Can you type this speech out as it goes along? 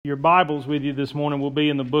your Bibles with you this morning, we'll be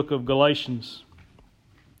in the book of Galatians.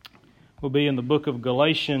 We'll be in the book of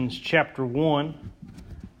Galatians chapter 1,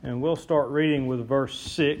 and we'll start reading with verse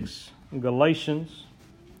 6. Galatians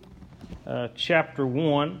chapter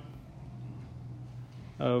 1,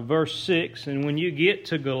 verse 6. And when you get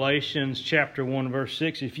to Galatians chapter 1, verse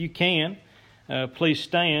 6, if you can, please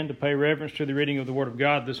stand to pay reverence to the reading of the Word of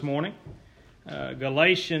God this morning.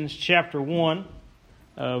 Galatians chapter 1,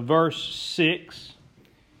 verse 6.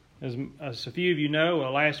 As a few of you know,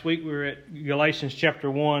 last week we were at Galatians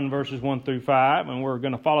chapter 1, verses 1 through 5, and we're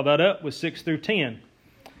going to follow that up with 6 through 10.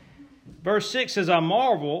 Verse 6 says, I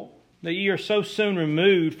marvel that ye are so soon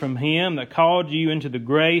removed from him that called you into the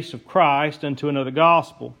grace of Christ unto another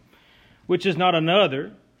gospel, which is not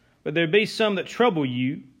another, but there be some that trouble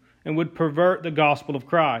you, and would pervert the gospel of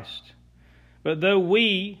Christ. But though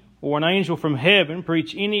we, or an angel from heaven,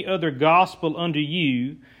 preach any other gospel unto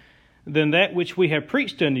you than that which we have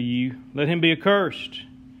preached unto you, let him be accursed.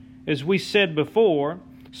 As we said before,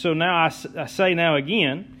 so now I say now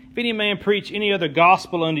again, if any man preach any other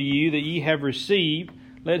gospel unto you that ye have received,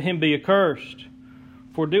 let him be accursed.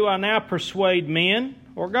 For do I now persuade men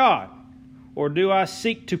or God? Or do I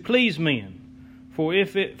seek to please men? For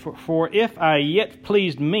if I yet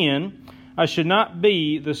pleased men, I should not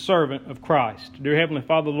be the servant of Christ. Dear Heavenly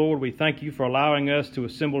Father, Lord, we thank you for allowing us to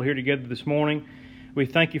assemble here together this morning. We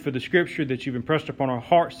thank you for the Scripture that you've impressed upon our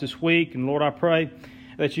hearts this week. And Lord, I pray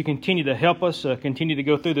that you continue to help us, continue to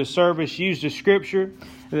go through this service, use this Scripture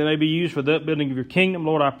that may be used for the upbuilding of your kingdom.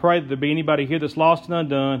 Lord, I pray that there be anybody here that's lost and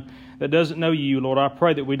undone that doesn't know you. Lord, I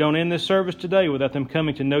pray that we don't end this service today without them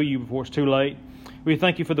coming to know you before it's too late. We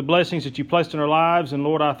thank you for the blessings that you placed in our lives. And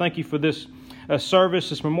Lord, I thank you for this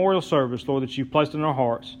service, this memorial service, Lord, that you've placed in our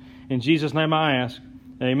hearts. In Jesus' name I ask,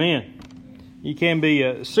 amen. You can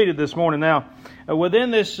be seated this morning. Now,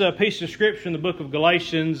 within this piece of Scripture in the book of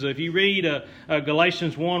Galatians, if you read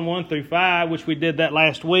Galatians 1 through 5, which we did that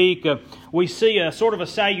last week, we see a sort of a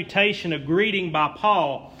salutation, a greeting by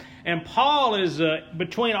Paul. And Paul is,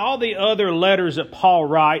 between all the other letters that Paul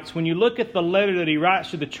writes, when you look at the letter that he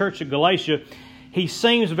writes to the church of Galatia, he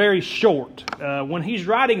seems very short. When he's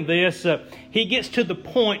writing this, he gets to the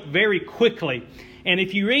point very quickly. And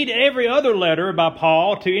if you read every other letter by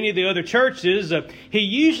Paul to any of the other churches, he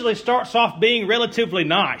usually starts off being relatively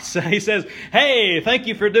nice. He says, hey, thank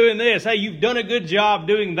you for doing this. Hey, you've done a good job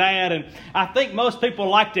doing that. And I think most people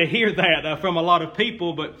like to hear that from a lot of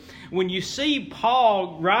people. But when you see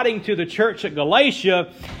Paul writing to the church at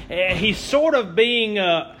Galatia, he's sort of being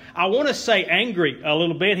I want to say angry a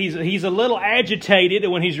little bit. He's a little agitated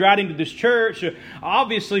when he's writing to this church,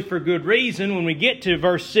 obviously for good reason. When we get to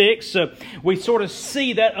verse 6, we sort of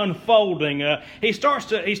see that unfolding. He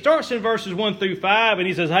starts in verses 1 through 5, and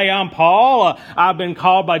he says, hey, I'm Paul. I've been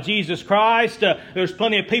called by Jesus Christ. There's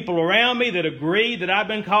plenty of people around me that agree that I've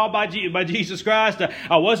been called by Jesus Christ.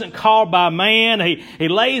 I wasn't called by man. He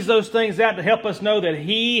lays those things out to help us know that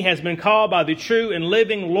he has been called by the true and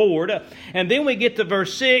living Lord. And then we get to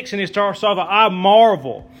verse 6, and he starts off, I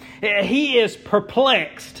marvel. He is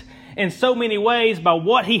perplexed in so many ways by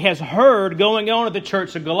what he has heard going on at the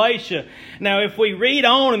church of Galatia. Now, if we read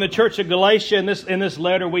on in the church of Galatia in this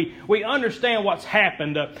letter, we understand what's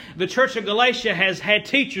happened. The church of Galatia has had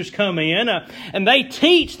teachers come in, and they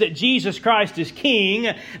teach that Jesus Christ is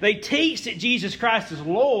King. They teach that Jesus Christ is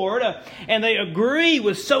Lord, and they agree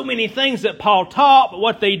with so many things that Paul taught. But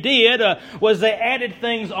what they did was they added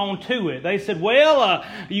things onto it. They said, well,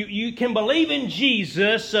 you can believe in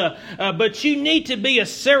Jesus, but you need to be a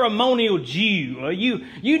ceremonial Jew.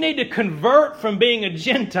 You need to convert from being a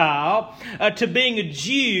Gentile to being a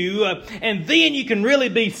Jew, and then you can really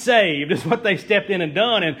be saved, is what they stepped in and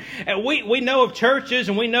done. And we know of churches,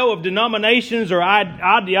 and we know of denominations or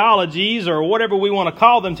ideologies or whatever we want to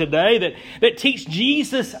call them today that teach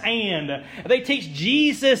Jesus and. They teach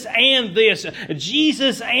Jesus and this,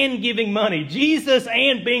 Jesus and giving money, Jesus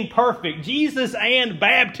and being perfect, Jesus and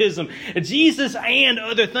baptism, Jesus and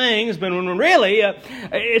other things, but when really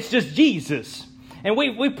it's just Jesus. And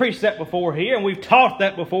we've preached that before here, and we've taught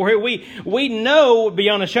that before here. We know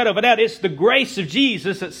beyond a shadow of a doubt it's the grace of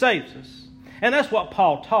Jesus that saves us. And that's what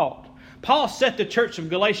Paul taught. Paul set the church of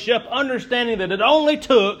Galatia up understanding that it only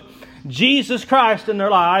took Jesus Christ in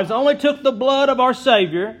their lives, only took the blood of our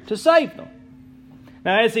Savior to save them.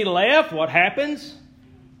 Now, as he left, what happens?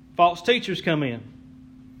 False teachers come in.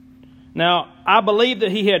 Now, I believe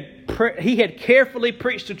that he had carefully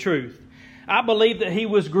preached the truth. I believe that he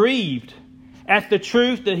was grieved at the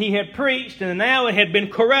truth that he had preached, and now it had been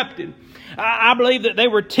corrupted. I believe that they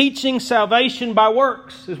were teaching salvation by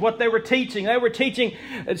works, is what they were teaching. They were teaching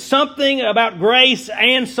something about grace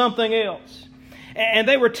and something else. And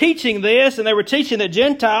they were teaching this, and they were teaching that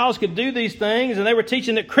Gentiles could do these things, and they were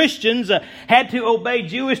teaching that Christians had to obey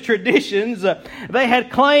Jewish traditions. They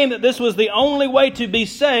had claimed that this was the only way to be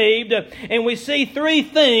saved. And we see three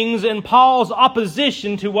things in Paul's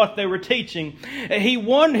opposition to what they were teaching.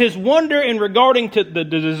 His wonder in regarding to the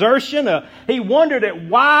desertion. He wondered at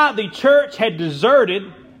why the church had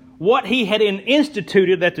deserted what he had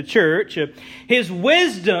instituted at the church. His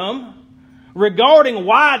wisdom regarding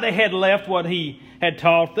why they had left what he had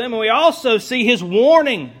taught them. And we also see his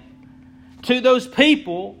warning to those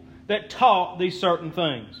people that taught these certain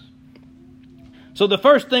things. So the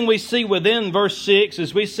first thing we see within verse 6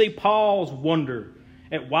 is we see Paul's wonder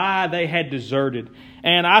at why they had deserted.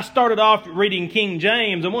 And I started off reading King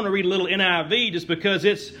James. I want to read a little NIV just because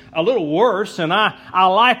it's a little worse, and I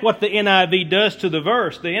like what the NIV does to the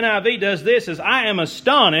verse. The NIV does this, is I am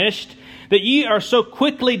astonished that ye are so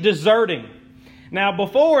quickly deserting. Now,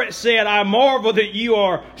 before it said, I marvel that you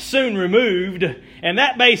are soon removed. And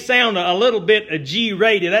that may sound a little bit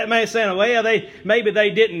G-rated. That may sound, well, maybe they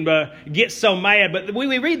didn't get so mad. But when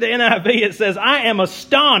we read the NIV, it says, I am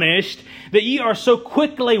astonished that ye are so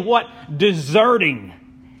quickly, what? Deserting.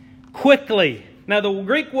 Quickly. Now, the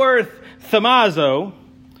Greek word thamazo,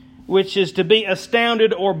 which is to be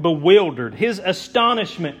astounded or bewildered. His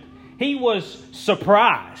astonishment. He was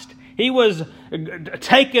surprised. He was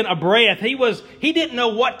taking a breath. He didn't know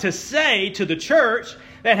what to say to the church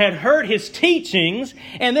that had heard his teachings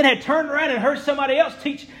and then had turned around and heard somebody else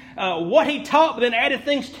teach what he taught, but then added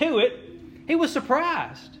things to it. He was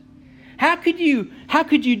surprised. How could you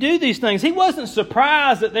do these things? He wasn't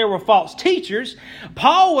surprised that there were false teachers.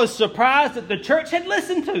 Paul was surprised that the church had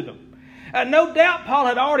listened to them. No doubt Paul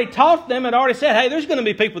had already taught them and already said, hey, there's going to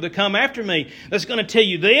be people that come after me that's going to tell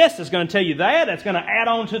you this, that's going to tell you that, that's going to add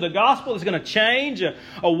on to the gospel, that's going to change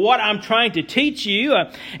what I'm trying to teach you.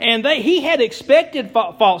 And he had expected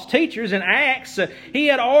false teachers in Acts. He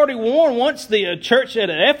had already warned once the church at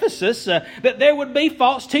Ephesus that there would be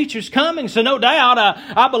false teachers coming. So no doubt,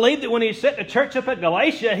 I believe that when he set the church up at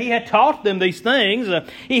Galatia, he had taught them these things.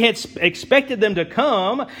 He had expected them to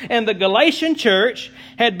come. And the Galatian church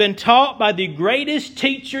had been taught by the greatest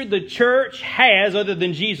teacher the church has other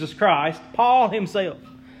than Jesus Christ, Paul himself.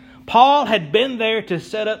 Paul had been there to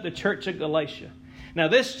set up the church of Galatia. Now,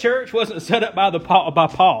 this church wasn't set up by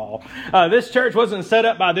Paul. This church wasn't set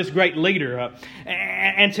up by this great leader.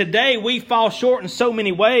 And today we fall short in so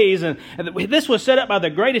many ways. And this was set up by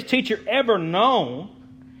the greatest teacher ever known.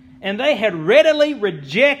 And they had readily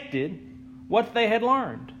rejected what they had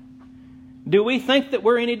learned. Do we think that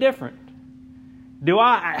we're any different?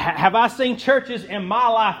 Have I seen churches in my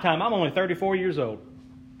lifetime? I'm only 34 years old.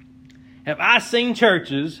 Have I seen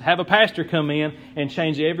churches have a pastor come in and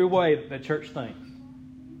change every way that the church thinks?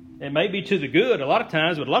 It may be to the good a lot of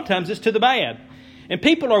times, but a lot of times it's to the bad. And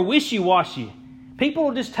people are wishy-washy. People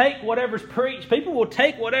will just take whatever's preached. People will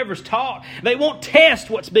take whatever's taught. They won't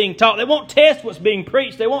test what's being taught. They won't test what's being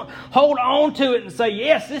preached. They won't hold on to it and say,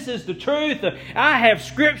 yes, this is the truth. I have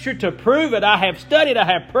Scripture to prove it. I have studied. I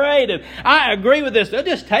have prayed. And I agree with this. They'll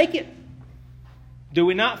just take it. Do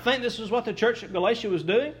we not think this is what the church at Galatia was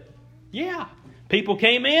doing? Yeah. People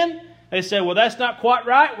came in. They said, well, that's not quite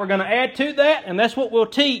right. We're going to add to that. And that's what we'll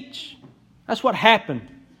teach. That's what happened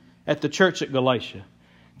at the church at Galatia.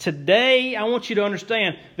 Today, I want you to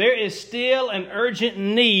understand, there is still an urgent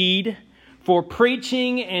need for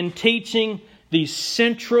preaching and teaching the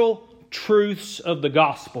central truths of the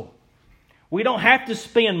gospel. We don't have to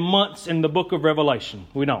spend months in the book of Revelation.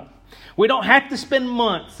 We don't. We don't have to spend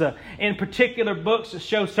months in particular books that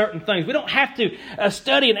show certain things. We don't have to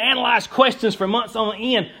study and analyze questions for months on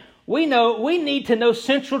end. We need to know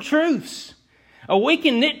central truths. We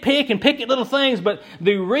can nitpick and pick at little things, but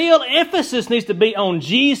the real emphasis needs to be on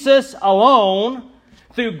Jesus alone,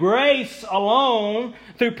 through grace alone,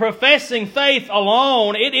 through professing faith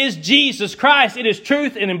alone. It is Jesus Christ. It is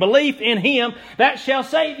truth and in belief in Him that shall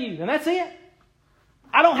save you. And that's it.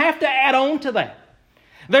 I don't have to add on to that.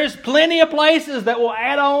 There's plenty of places that will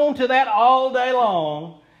add on to that all day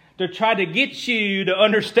long to try to get you to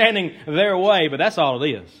understanding their way, but that's all it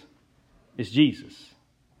is. It's Jesus.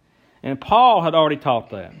 And Paul had already taught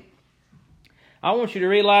that. I want you to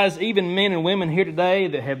realize even men and women here today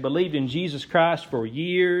that have believed in Jesus Christ for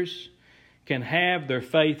years can have their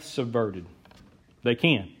faith subverted. They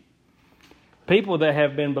can. People that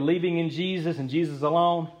have been believing in Jesus and Jesus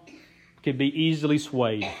alone can be easily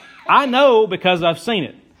swayed. I know because I've seen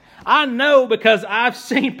it. I know because I've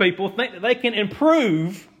seen people think that they can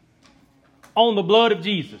improve on the blood of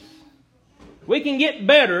Jesus. We can get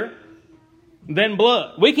better than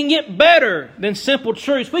blood. We can get better than simple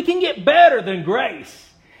truths. We can get better than grace.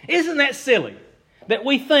 Isn't that silly? that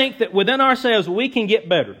we think that within ourselves we can get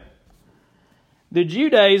better. The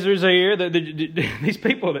Judaizers here, these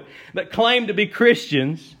people that claim to be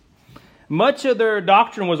Christians, much of their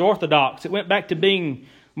doctrine was orthodox. It went back to being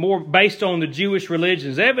more based on the Jewish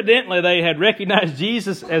religions. Evidently, they had recognized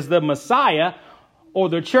Jesus as the Messiah, or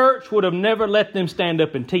the church would have never let them stand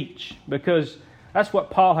up and teach, because that's what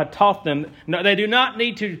Paul had taught them. No, they do not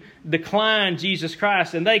need to decline Jesus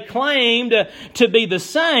Christ. And they claimed to be the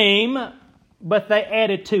same, but they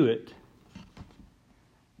added to it.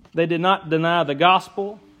 They did not deny the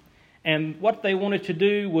gospel. And what they wanted to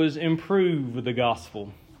do was improve the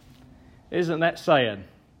gospel. Isn't that sad?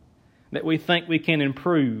 That we think we can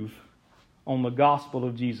improve on the gospel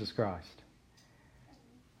of Jesus Christ.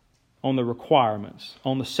 On the requirements,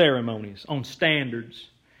 on the ceremonies, on standards.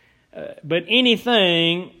 But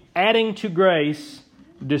anything adding to grace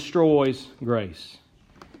destroys grace.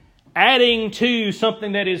 Adding to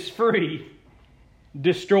something that is free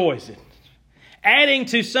destroys it. Adding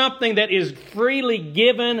to something that is freely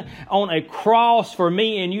given on a cross for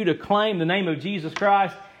me and you to claim the name of Jesus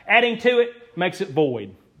Christ, adding to it makes it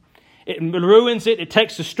void. It ruins it. It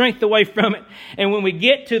takes the strength away from it. And when we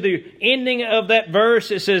get to the ending of that verse,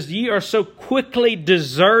 it says, "Ye are so quickly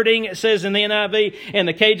deserting," it says in the NIV. And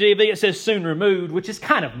the KJV, it says, "soon removed," which is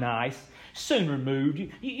kind of nice. Soon removed.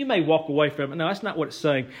 You may walk away from it. No, that's not what it's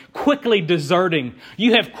saying. Quickly deserting.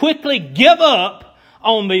 You have quickly give up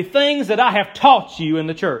on the things that I have taught you in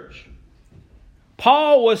the church.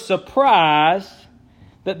 Paul was surprised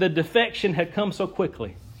that the defection had come so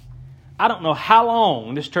quickly. I don't know how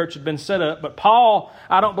long this church had been set up, but Paul,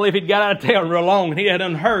 I don't believe he'd got out of town real long. He had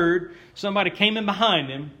unheard somebody came in behind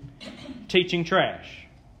him teaching trash.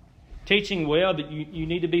 Teaching, well, that you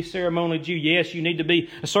need to be ceremonially Jew. Yes, you need to be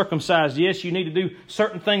circumcised. Yes, you need to do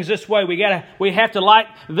certain things this way. We have to like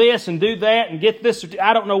this and do that and get this.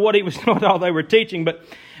 I don't know what he was what all they were teaching, but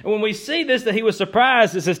when we see this, that he was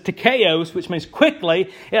surprised, it says tikeos, which means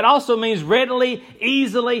quickly. It also means readily,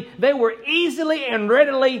 easily. They were easily and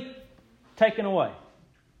readily taken away.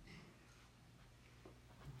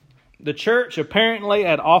 The church apparently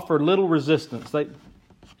had offered little resistance.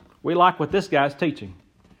 We like what this guy's teaching.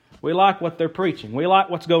 We like what they're preaching. We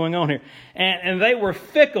like what's going on here. And they were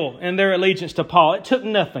fickle in their allegiance to Paul. It took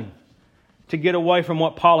nothing to get away from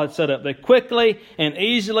what Paul had set up. They quickly and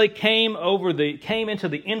easily came into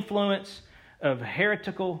the influence of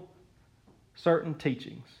heretical certain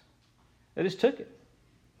teachings. They just took it.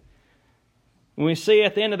 When we see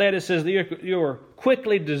at the end of that, it says that you are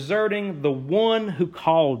quickly deserting the one who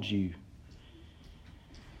called you.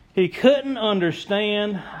 He couldn't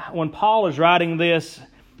understand when Paul is writing this.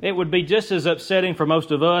 It would be just as upsetting for most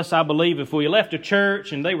of us, I believe, if we left a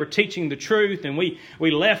church and they were teaching the truth and we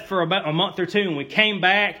left for about a month or two and we came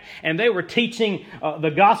back and they were teaching the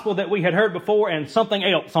gospel that we had heard before and something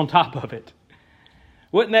else on top of it.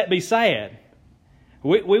 Wouldn't that be sad?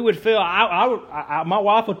 We would feel, my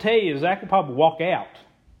wife will tell you, Zach would probably walk out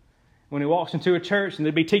when he walks into a church and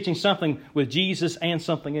they'd be teaching something with Jesus and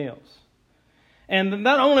something else. And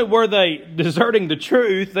not only were they deserting the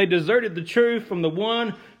truth, they deserted the truth from the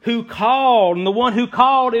one who called. And the one who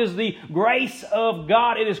called is the grace of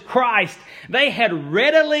God. It is Christ. They had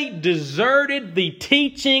readily deserted the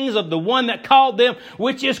teachings of the one that called them,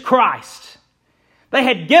 which is Christ. They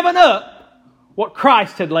had given up what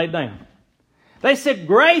Christ had laid down. They said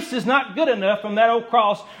grace is not good enough from that old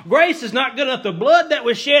cross. Grace is not good enough. The blood that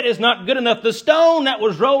was shed is not good enough. The stone that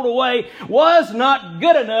was rolled away was not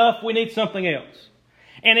good enough. We need something else.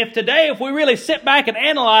 And if we really sit back and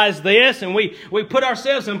analyze this and we put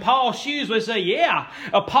ourselves in Paul's shoes, we say,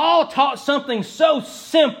 Paul taught something so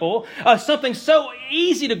simple, something so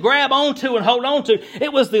easy to grab onto and hold on to.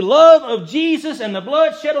 It was the love of Jesus and the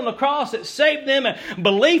blood shed on the cross that saved them, and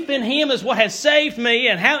belief in Him is what has saved me.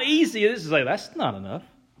 And how easy it is to say, that's not enough.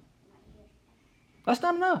 That's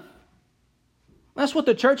not enough. That's what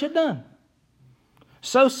the church had done.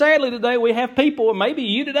 So sadly today we have people, maybe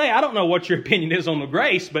you today, I don't know what your opinion is on the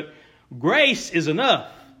grace, but grace is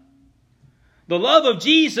enough. The love of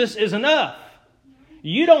Jesus is enough.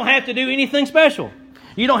 You don't have to do anything special.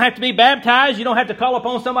 You don't have to be baptized. You don't have to call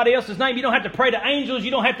upon somebody else's name. You don't have to pray to angels. You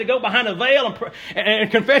don't have to go behind a veil and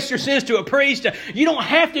confess your sins to a priest. You don't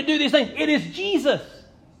have to do these things. It is Jesus.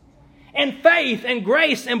 And faith and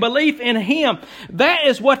grace and belief in Him. That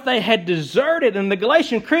is what they had deserted. And the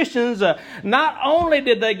Galatian Christians, not only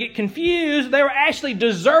did they get confused, they were actually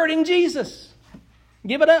deserting Jesus.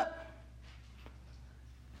 Give it up.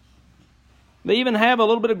 They even have a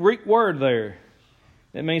little bit of Greek word there.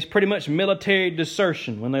 It means pretty much military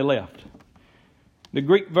desertion when they left. The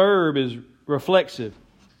Greek verb is reflexive.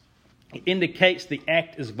 It indicates the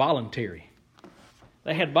act is voluntary.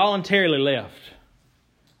 They had voluntarily left.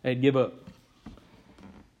 They'd give up.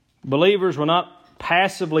 Believers were not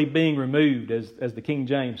passively being removed, as the King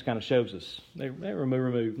James kind of shows us. They were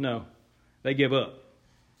removed. No, they give up.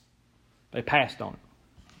 They passed on it.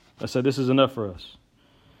 They said, this is enough for us.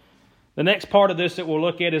 The next part of this that we'll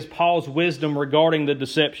look at is Paul's wisdom regarding the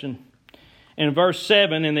deception. In verse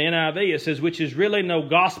 7 in the NIV, it says, which is really no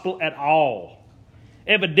gospel at all.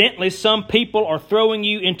 Evidently, some people are throwing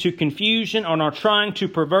you into confusion and are trying to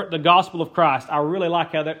pervert the gospel of Christ. I really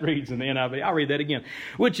like how that reads in the NIV. I'll read that again.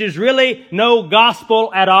 Which is really no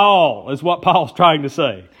gospel at all, is what Paul's trying to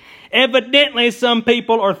say. Evidently, some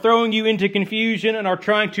people are throwing you into confusion and are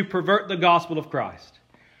trying to pervert the gospel of Christ.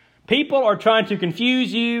 People are trying to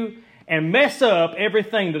confuse you and mess up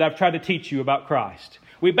everything that I've tried to teach you about Christ.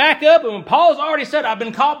 We back up, and when Paul's already said, I've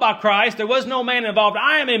been caught by Christ, there was no man involved.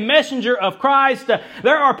 I am a messenger of Christ.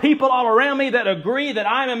 There are people all around me that agree that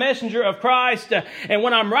I am a messenger of Christ. And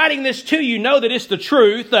when I'm writing this to you, know that it's the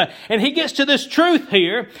truth. And he gets to this truth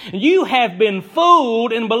here. You have been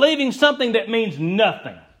fooled in believing something that means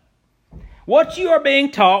nothing. What you are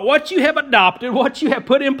being taught, what you have adopted, what you have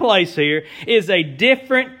put in place here is a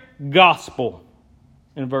different gospel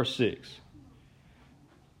in verse 6.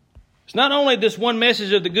 It's not only this one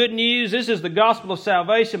message of the good news, this is the gospel of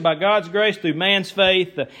salvation by God's grace through man's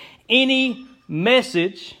faith. Any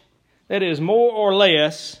message that is more or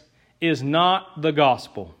less is not the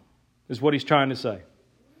gospel, is what he's trying to say.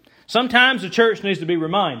 Sometimes the church needs to be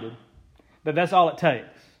reminded that that's all it takes.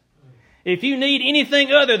 If you need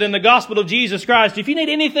anything other than the gospel of Jesus Christ, if you need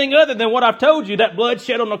anything other than what I've told you, that blood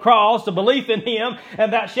shed on the cross, the belief in Him,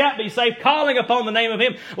 and thou shalt be saved, calling upon the name of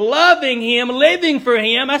Him, loving Him, living for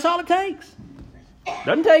Him, that's all it takes.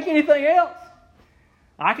 Doesn't take anything else.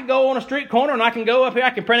 I could go on a street corner and I can go up here,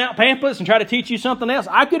 I can print out pamphlets and try to teach you something else.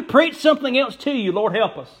 I could preach something else to you, Lord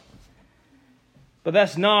help us. But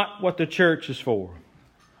that's not what the church is for.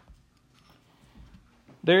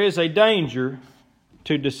 There is a danger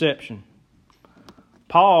to deception.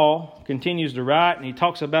 Paul continues to write and he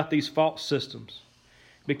talks about these false systems.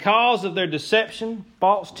 Because of their deception,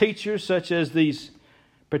 false teachers such as these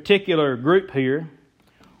particular group here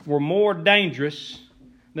were more dangerous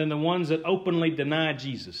than the ones that openly deny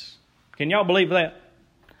Jesus. Can y'all believe that?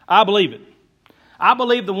 I believe it. I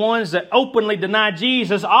believe the ones that openly deny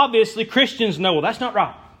Jesus, obviously Christians know, well, that's not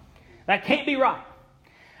right. That can't be right.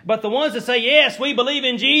 But the ones that say, yes, we believe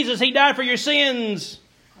in Jesus, He died for your sins,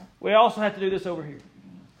 we also have to do this over here.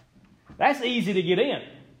 That's easy to get in.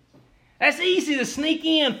 That's easy to sneak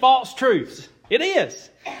in false truths. It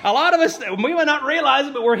is. A lot of us, we may not realize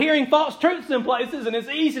it, but we're hearing false truths in places, and it's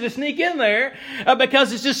easy to sneak in there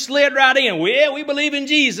because it's just slid right in. Well, yeah, we believe in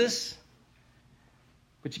Jesus.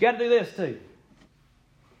 But you got to do this too.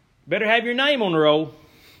 Better have your name on the roll.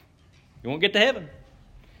 You won't get to heaven.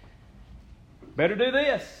 Better do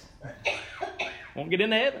this. Won't get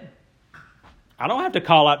into heaven. I don't have to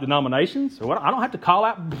call out denominations. I don't have to call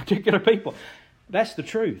out particular people. That's the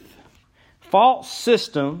truth. False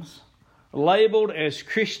systems labeled as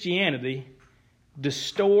Christianity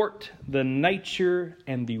distort the nature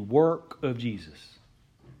and the work of Jesus.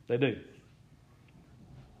 They do.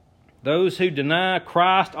 Those who deny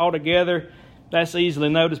Christ altogether, that's easily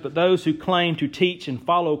noticed, but those who claim to teach and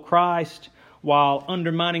follow Christ while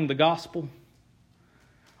undermining the gospel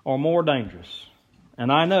are more dangerous.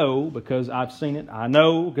 And I know because I've seen it. I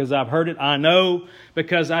know because I've heard it. I know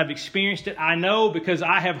because I've experienced it. I know because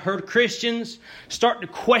I have heard Christians start to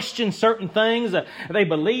question certain things. They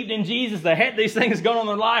believed in Jesus. They had these things going on in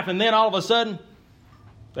their life. And then all of a sudden,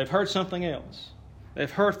 they've heard something else. They've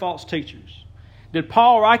heard false teachers. Did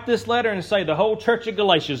Paul write this letter and say the whole church of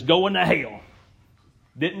Galatia is going to hell?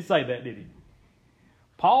 Didn't say that, did he?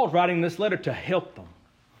 Paul's writing this letter to help them.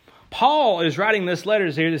 Paul is writing this letter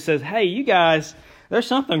here that says, hey, you guys, there's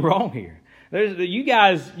something wrong here. You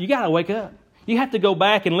got to wake up. You have to go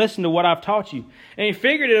back and listen to what I've taught you. And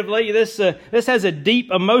figuratively, this has a deep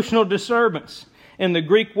emotional disturbance in the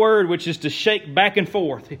Greek word, which is to shake back and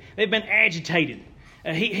forth. They've been agitated.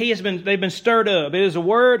 They've been stirred up. It is a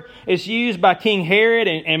word, it's used by King Herod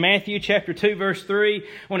in Matthew chapter 2, verse 3,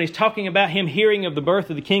 when he's talking about him hearing of the birth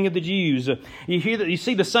of the King of the Jews. You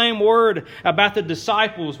see the same word about the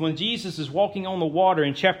disciples when Jesus is walking on the water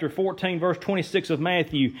in chapter 14, verse 26 of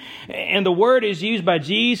Matthew. And the word is used by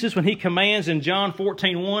Jesus when He commands in John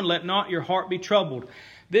 14:1, let not your heart be troubled.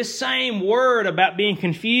 This same word about being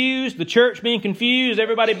confused, the church being confused,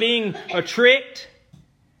 everybody being tricked,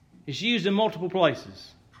 it's used in multiple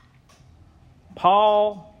places.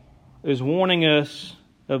 Paul is warning us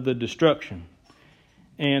of the destruction.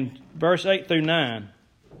 And verse 8 through 9.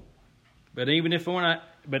 But even if we're not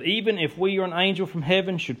But even if we or an angel from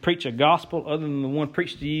heaven should preach a gospel other than the one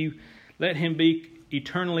preached to you, let him be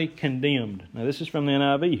eternally condemned. Now this is from the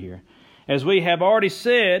NIV here. As we have already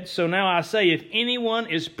said, so now I say, if anyone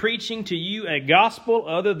is preaching to you a gospel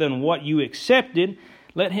other than what you accepted,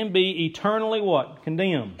 let him be eternally what?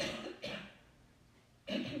 Condemned.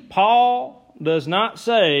 Paul does not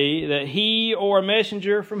say that he or a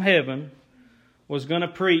messenger from heaven was going to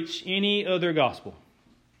preach any other gospel.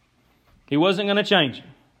 He wasn't going to change it.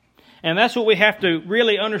 And that's what we have to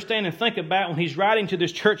really understand and think about when he's writing to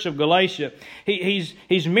this church of Galatia.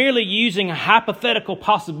 He's merely using hypothetical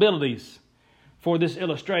possibilities for this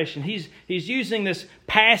illustration. He's using this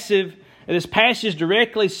passive. This passage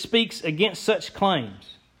directly speaks against such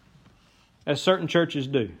claims as certain churches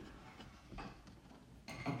do.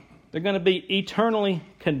 They're going to be eternally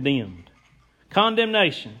condemned.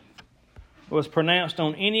 Condemnation was pronounced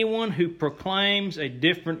on anyone who proclaims a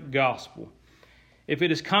different gospel. If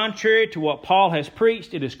it is contrary to what Paul has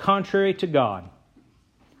preached, it is contrary to God.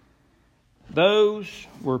 Those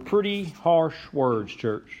were pretty harsh words,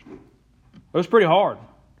 church. It was pretty hard.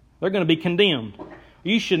 They're going to be condemned.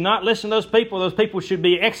 You should not listen to those people. Those people should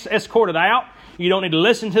be escorted out. You don't need to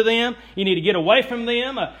listen to them. You need to get away from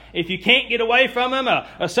them. If you can't get away from them,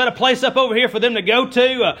 set a place up over here for them to go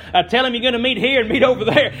to. Tell them you're going to meet here and meet over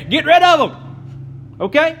there. Get rid of them.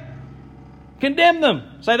 Okay? Condemn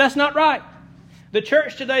them. Say that's not right. The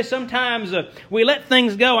church today, sometimes we let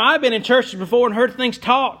things go. I've been in churches before and heard things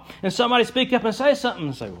taught, and somebody speak up and say something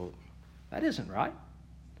and say, well, that isn't right.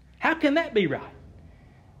 How can that be right?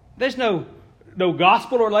 There's no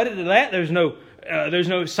gospel related to that. There's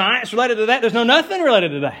no science related to that. There's no nothing related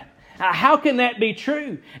to that. How can that be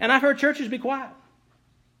true? And I've heard churches be quiet.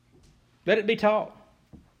 Let it be taught.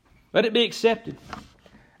 Let it be accepted.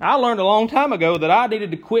 I learned a long time ago that I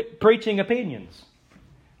needed to quit preaching opinions.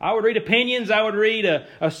 I would read opinions. I would read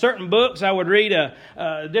certain books. I would read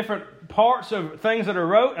different parts of things that are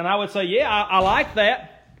wrote. And I would say, yeah, I like that.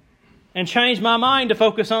 And change my mind to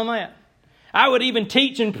focus on that. I would even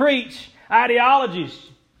teach and preach ideologies,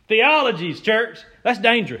 theologies, church. That's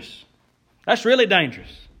dangerous. That's really dangerous.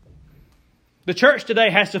 The church today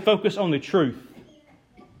has to focus on the truth.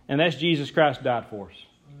 And that's Jesus Christ died for us.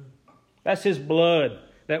 That's His blood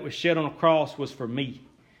that was shed on a cross was for me.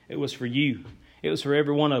 It was for you. It was for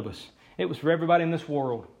every one of us. It was for everybody in this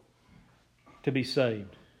world to be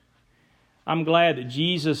saved. I'm glad that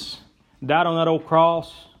Jesus died on that old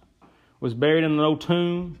cross, was buried in an old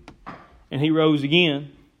tomb, and He rose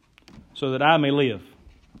again so that I may live.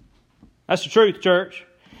 That's the truth, church.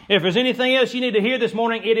 If there's anything else you need to hear this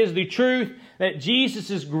morning, it is the truth that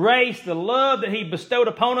Jesus' grace, the love that He bestowed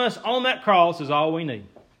upon us on that cross is all we need.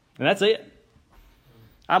 And that's it.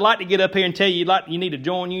 I'd like to get up here and tell you you need to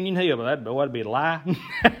join Union Hill, but that'd be a lie.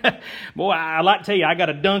 Boy, I'd like to tell you I got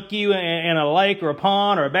to dunk you in a lake or a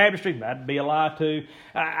pond or a baptistry. That'd be a lie too.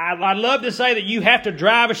 I'd love to say that you have to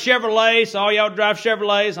drive a Chevrolet, so all y'all drive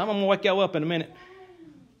Chevrolets. I'm going to wake y'all up in a minute.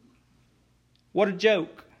 What a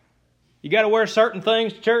joke. You got to wear certain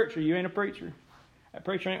things to church or you ain't a preacher. That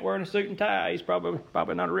preacher ain't wearing a suit and tie. He's probably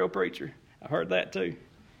not a real preacher. I heard that too.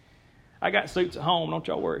 I got suits at home, don't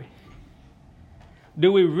y'all worry.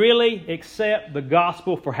 Do we really accept the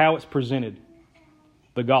gospel for how it's presented?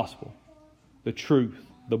 The gospel, the truth,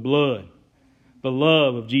 the blood, the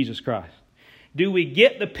love of Jesus Christ. Do we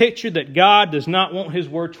get the picture that God does not want His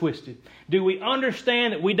word twisted? Do we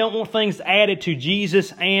understand that we don't want things added to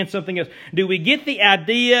Jesus and something else? Do we get the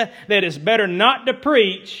idea that it's better not to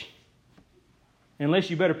preach unless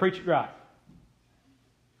you better preach it right?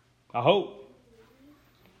 I hope.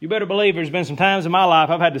 You better believe there's been some times in my life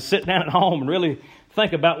I've had to sit down at home and really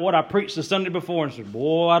think about what I preached the Sunday before and say,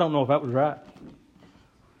 boy, I don't know if that was right.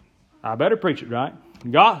 I better preach it right.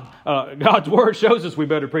 God's Word shows us we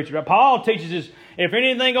better preach it right. Paul teaches us if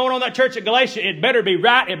anything going on in that church at Galatia, it better be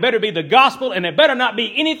right, it better be the gospel, and it better not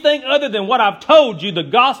be anything other than what I've told you the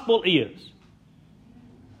gospel is.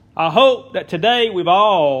 I hope that today we've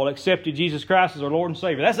all accepted Jesus Christ as our Lord and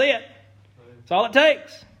Savior. That's it. That's all it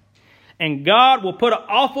takes. And God will put an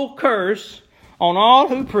awful curse on all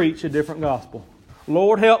who preach a different gospel.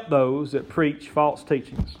 Lord, help those that preach false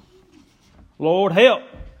teachings. Lord, help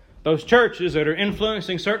those churches that are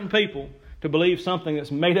influencing certain people to believe something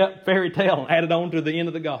that's made up fairy tale and added on to the end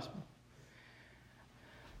of the gospel.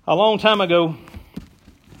 A long time ago,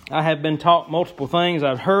 I have been taught multiple things.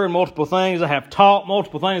 I've heard multiple things. I have taught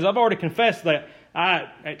multiple things. I've already confessed that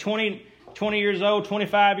at 20 years old,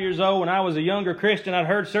 25 years old, when I was a younger Christian, I'd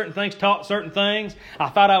heard certain things, taught certain things. I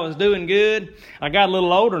thought I was doing good. I got a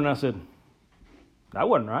little older and I said, that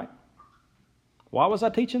wasn't right. Why was I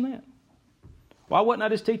teaching that? Why wasn't I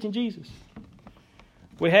just teaching Jesus?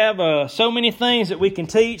 We have so many things that we can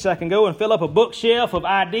teach. I can go and fill up a bookshelf of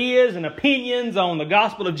ideas and opinions on the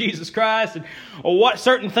gospel of Jesus Christ or what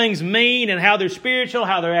certain things mean and how they're spiritual,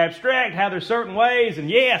 how they're abstract, how they're certain ways. And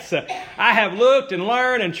yes, I have looked and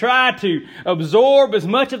learned and tried to absorb as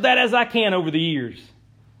much of that as I can over the years.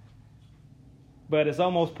 But it's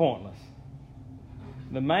almost pointless.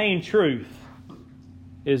 The main truth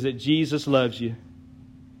is that Jesus loves you.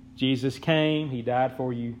 Jesus came. He died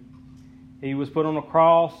for you. He was put on a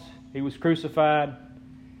cross. He was crucified.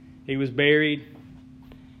 He was buried.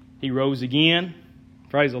 He rose again.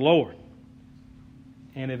 Praise the Lord.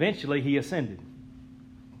 And eventually He ascended.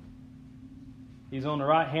 He's on the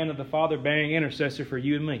right hand of the Father bearing intercessor for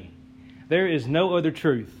you and me. There is no other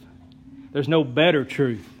truth. There's no better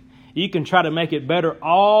truth. You can try to make it better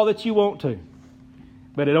all that you want to,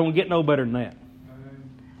 but it don't get no better than that.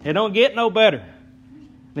 It don't get no better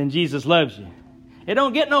than Jesus loves you. It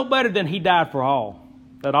don't get no better than He died for all,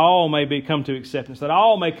 that all may come to acceptance, that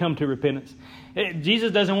all may come to repentance.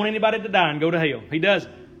 Jesus doesn't want anybody to die and go to hell. He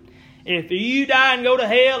doesn't. If you die and go to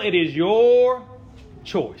hell, it is your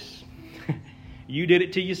choice. You did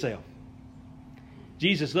it to yourself.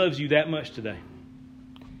 Jesus loves you that much today.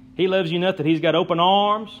 He loves you enough that He's got open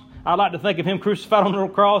arms. I like to think of Him crucified on the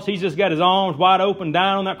cross. He's just got His arms wide open,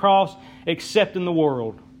 dying on that cross, accepting the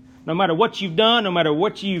world. No matter what you've done, no matter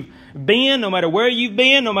what you've been, no matter where you've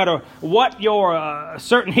been, no matter what your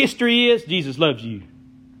certain history is, Jesus loves you.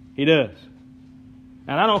 He does.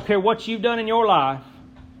 And I don't care what you've done in your life,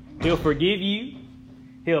 He'll forgive you,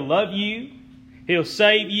 He'll love you, He'll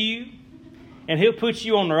save you, and He'll put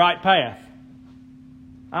you on the right path.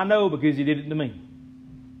 I know because He did it to me.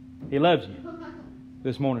 He loves you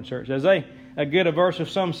this morning, church. As I get a verse of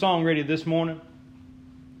some song ready this morning,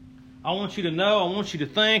 I want you to know, I want you to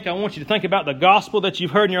think about the gospel that you've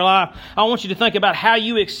heard in your life. I want you to think about how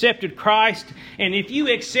you accepted Christ. And if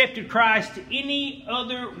you accepted Christ any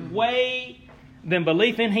other way than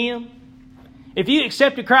belief in Him, if you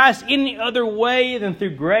accepted Christ any other way than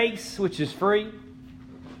through grace, which is free,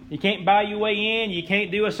 you can't buy your way in, you can't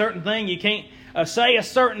do a certain thing, you can't say a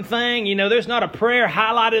certain thing. You know, there's not a prayer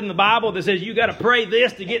highlighted in the Bible that says you got to pray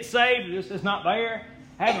this to get saved. It's just not there.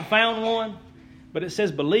 I haven't found one. But it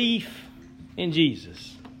says belief in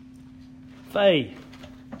Jesus. Faith.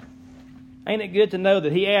 Ain't it good to know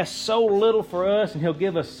that He asks so little for us and He'll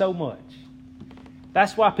give us so much?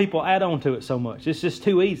 That's why people add on to it so much. It's just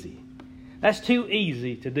too easy. That's too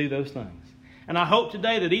easy to do those things. And I hope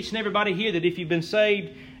today that each and everybody here, that if you've been saved,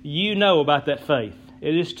 you know about that faith.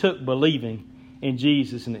 It just took believing in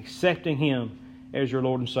Jesus and accepting Him as your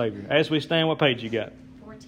Lord and Savior. As we stand, what page you got?